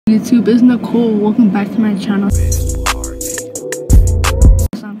YouTube, it's Nicole. Welcome back to my channel. So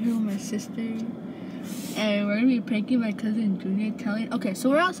I'm here with my sister, and we're gonna be pranking my cousin Junior. Okay, so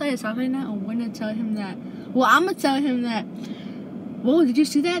we're outside his house right now, and we're gonna tell him that. Well, I'm gonna tell him that. Whoa, did you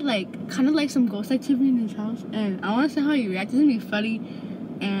see that? Like, kind of like some ghost activity in his house, and I want to see how he reacts. This is gonna be funny,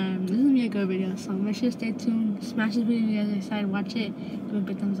 and this is gonna be a good video. So make sure to stay tuned. Smash this video if you guys decide to watch it. Give it a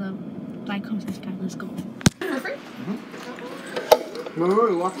big thumbs up. Like, comment, subscribe. Let's go. Remember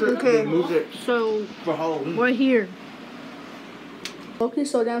we walked it? Okay, we moved it so for Halloween. we're here. Okay,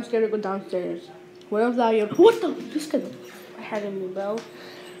 so damn scared to go downstairs. What if that? What the? Just cause I had in me, bro.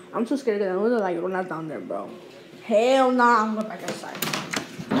 I'm so scared to go down. What if like you're not down there, bro? Hell nah, I'm going back outside.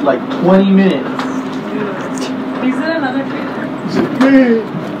 Like 20 minutes. Is it another picture?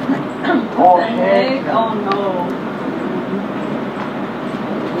 Oh heck! Oh no.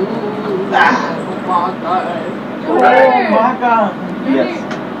 Ooh. Ah. Oh my god. Oh my god. Yes.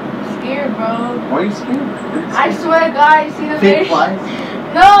 Scared, bro. Why are you scared? I swear to God, I see the Fake lady. flies?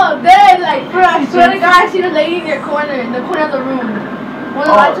 No, then like, bro, I swear to God, I see the lady in your corner, in the corner of the room. When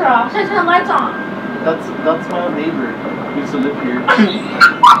the lights are off. Should I turn the lights on? That's my neighbor. He used to live here.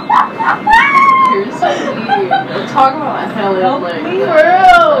 You're so weird. Talk about hell like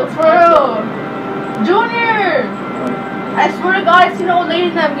For real. Junior! I swear to God, I see the old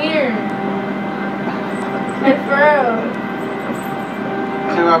lady in that mirror. Like, for real.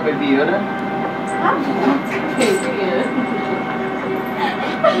 Talking about Baby Yoda?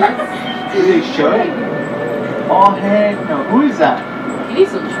 Did they show it? Oh heck no. Who is that? He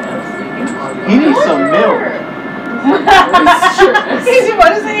needs some chips. He needs some milk. Casey, why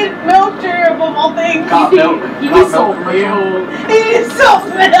does he need milk above all things? Got milk. He Got needs some milk. milk. He needs some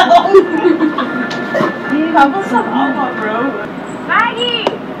milk. How about some alma, bro? Maggie!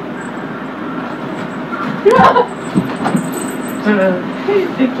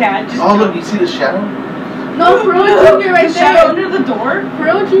 The cat just. Oh look, you see the shadow? No, for real, Junior, right The shadow there. under the door? For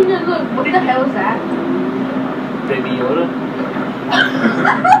real, Junior, look. What the hell is that? Baby Yoda?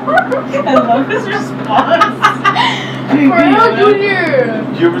 I love his response. For real, Junior.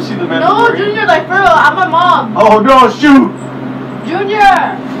 Did you ever see the man? No, Junior, like, for real, I'm my mom. Oh no, shoot!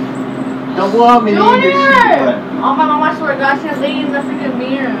 Junior! Double up, man. Junior! Oh, my mom, I swear to God, she's laying in the freaking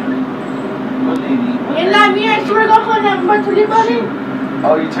mirror. What lady? In that mirror, I swear to God, hold that part to you, buddy.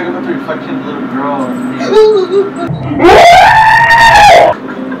 Oh, you're talking about the reflection of the little girl.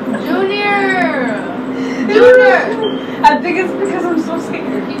 Junior! I think it's because I'm so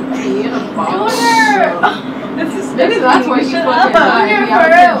scared. Junior! Maybe that's why she fucking died. Junior, You for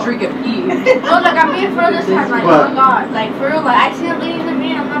have real. to drink a pee. No, like, I'm being for real this time, like, What? oh my God. Like, for real, like, I see a lady in the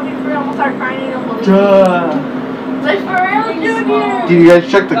mirror, I'm not being for real, I'm gonna start crying, you don't believe me. Duh. Like, for real, Junior! Did you guys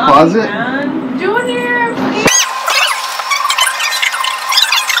check the closet? Junior!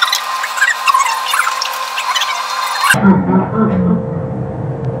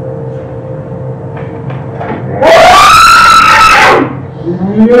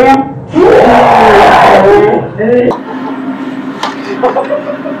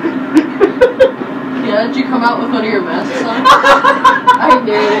 Yeah, did you come out with one of your masks on? I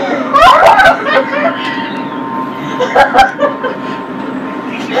did.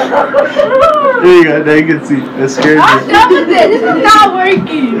 There you go, now you can see. That scared I'm me. done with it. This is not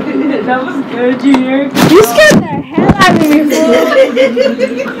working. That was good, Junior. You scared the hell out of me, fool.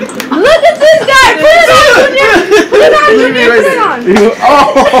 Look at this guy. Put it on, Junior. Put it on, Junior. Put it on.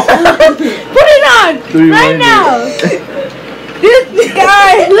 Oh! Put it on. Right now. This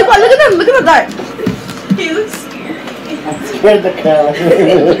guy. Look at him. Look at the dark. He looks scared. Scared the cat.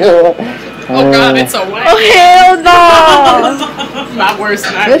 Oh god, it's a wet. Oh, hell no. My worst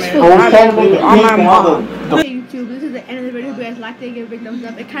This nightmare. fool on my mom. Hey, YouTube, this is the end of the video. If you guys liked it, give a big thumbs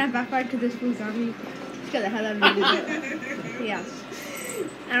up. It kind of backfired because this fool got me. Scared the hell out of me. Yeah.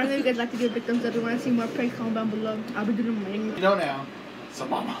 I don't know if you guys like to give a big thumbs up. If you want to see more pranks, comment down below. I'll be doing them. You know now. So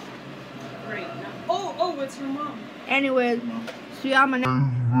mama. Great. Oh, it's your mom. Anyways, see y'all in my next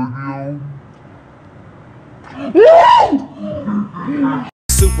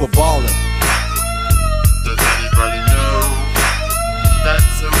Super baller.